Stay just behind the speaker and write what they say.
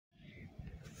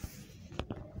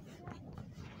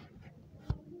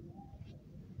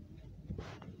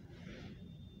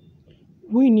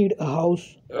We need a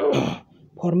house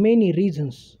for many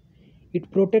reasons.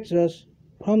 It protects us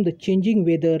from the changing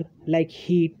weather like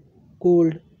heat,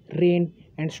 cold, rain,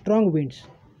 and strong winds.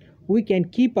 We can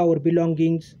keep our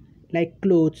belongings like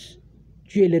clothes,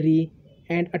 jewelry,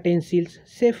 and utensils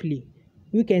safely.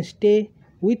 We can stay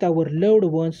with our loved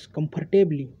ones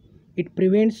comfortably. It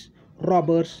prevents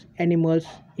robbers, animals,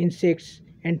 insects,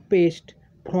 and pests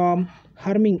from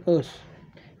harming us.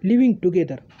 Living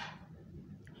together,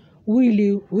 we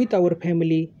live with our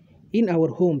family in our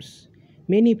homes.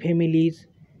 Many families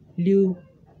live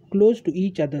close to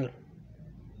each other.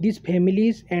 These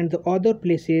families and the other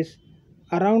places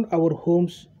around our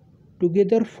homes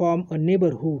together form a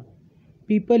neighborhood.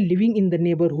 People living in the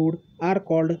neighborhood are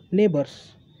called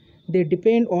neighbors. They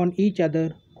depend on each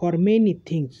other for many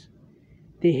things.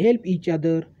 They help each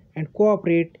other and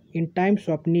cooperate in times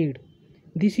of need.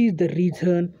 This is the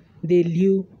reason they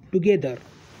live together.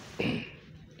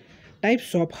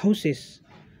 Types of houses.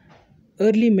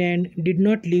 Early man did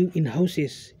not live in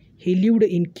houses. He lived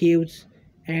in caves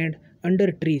and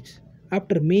under trees.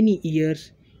 After many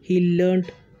years, he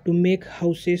learned to make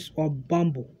houses of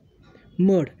bamboo,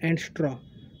 mud, and straw.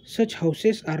 Such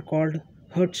houses are called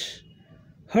huts.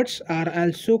 Huts are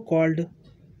also called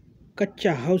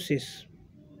kacha houses.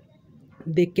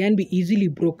 They can be easily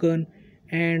broken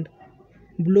and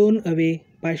blown away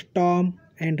by storm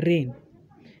and rain.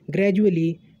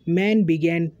 Gradually, man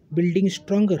began building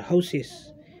stronger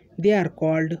houses. They are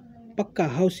called pakka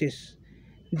houses.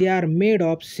 They are made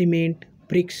of cement,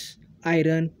 bricks,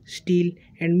 iron, steel,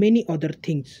 and many other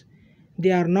things.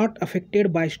 They are not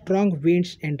affected by strong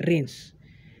winds and rains.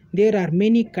 There are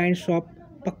many kinds of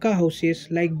pakka houses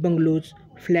like bungalows,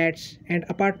 flats, and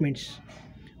apartments.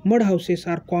 Mud houses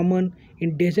are common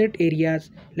in desert areas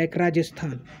like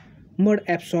Rajasthan. Mud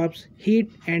absorbs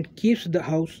heat and keeps the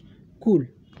house cool.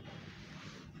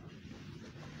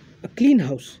 A clean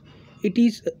house. It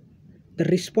is the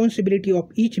responsibility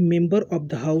of each member of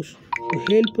the house to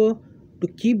help to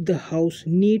keep the house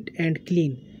neat and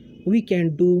clean. We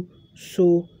can do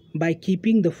so by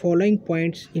keeping the following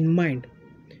points in mind.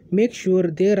 Make sure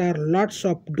there are lots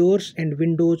of doors and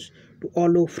windows to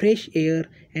allow fresh air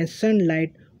and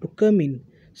sunlight to come in.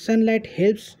 Sunlight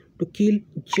helps to kill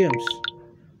germs.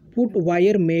 Put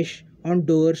wire mesh on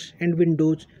doors and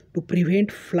windows to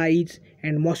prevent flies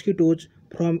and mosquitoes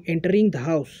from entering the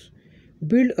house.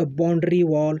 Build a boundary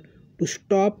wall to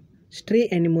stop stray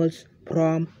animals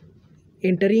from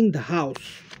entering the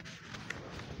house.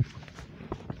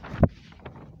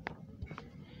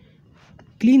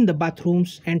 Clean the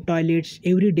bathrooms and toilets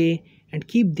every day and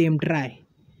keep them dry.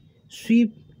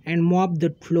 Sweep and mop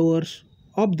the floors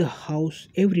of the house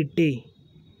every day.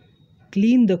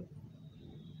 Clean the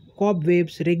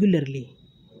cobwebs regularly.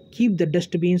 Keep the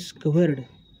dustbins covered.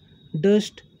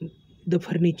 Dust the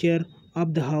furniture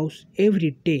of the house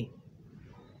every day.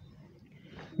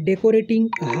 Decorating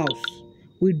a house.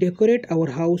 We decorate our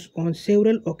house on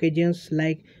several occasions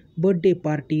like birthday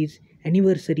parties,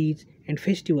 anniversaries, and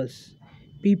festivals.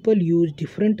 People use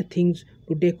different things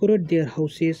to decorate their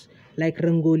houses like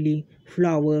rangoli,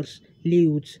 flowers,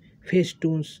 leaves,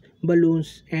 festoons,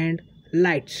 balloons, and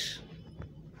lights.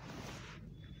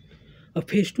 A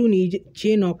festoon is a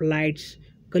chain of lights,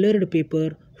 colored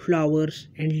paper, flowers,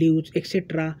 and leaves,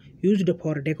 etc. used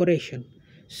for decoration.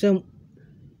 Some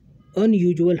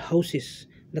unusual houses.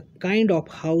 The kind of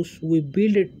house we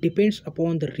build depends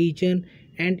upon the region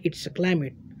and its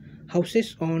climate.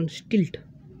 Houses on stilt.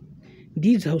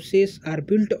 These houses are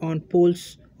built on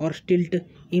poles or stilt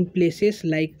in places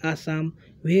like Assam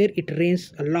where it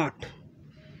rains a lot.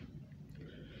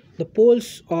 The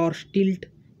poles or stilt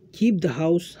keep the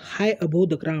house high above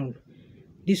the ground.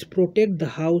 This protects the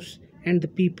house and the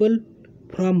people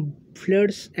from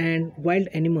floods and wild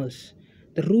animals.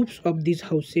 The roofs of these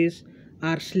houses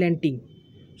are slanting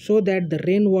so that the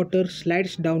rainwater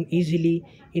slides down easily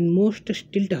in most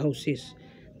stilt houses.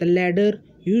 The ladder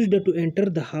used to enter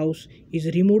the house is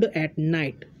removed at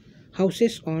night.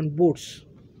 Houses on boats.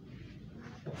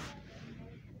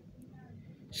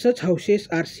 Such houses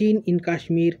are seen in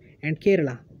Kashmir and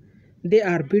Kerala. They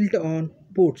are built on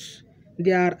boats.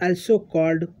 They are also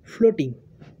called floating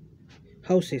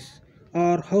houses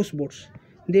or houseboats.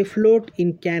 They float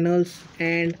in canals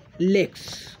and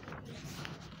lakes.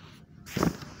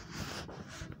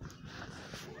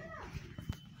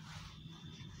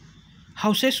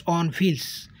 Houses on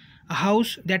wheels. A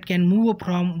house that can move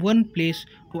from one place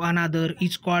to another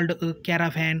is called a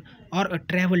caravan or a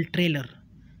travel trailer.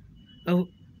 A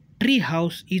tree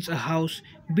house is a house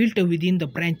built within the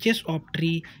branches of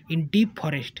tree in deep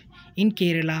forest. In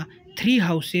Kerala, tree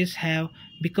houses have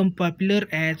become popular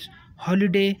as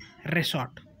holiday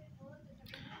resort.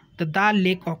 The Dal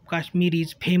Lake of Kashmir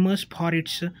is famous for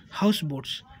its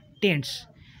houseboats, tents.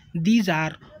 These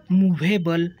are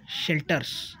movable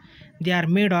shelters. They are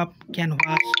made of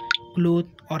canvas, cloth,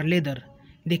 or leather.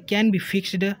 They can be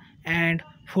fixed and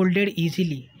folded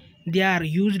easily. They are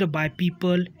used by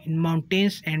people in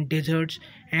mountains and deserts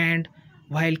and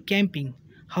while camping.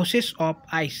 Houses of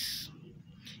ice.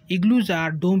 Igloos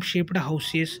are dome-shaped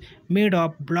houses made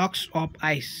of blocks of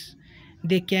ice.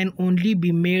 They can only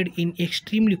be made in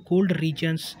extremely cold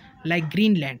regions like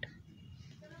Greenland.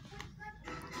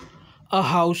 A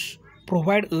house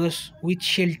provides us with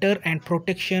shelter and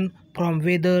protection from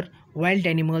weather, wild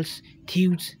animals,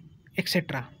 thieves,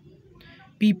 etc.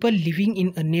 People living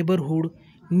in a neighborhood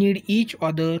need each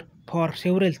other for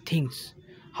several things.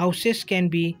 Houses can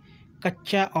be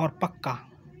kacha or pakka.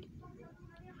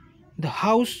 The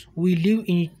house we live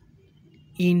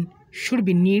in should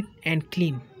be neat and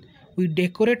clean. We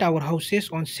decorate our houses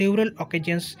on several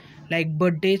occasions like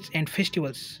birthdays and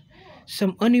festivals.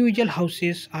 Some unusual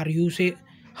houses are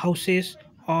houses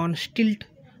on stilt,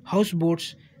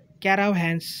 houseboats,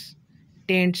 caravans,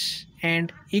 tents,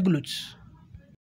 and igloos.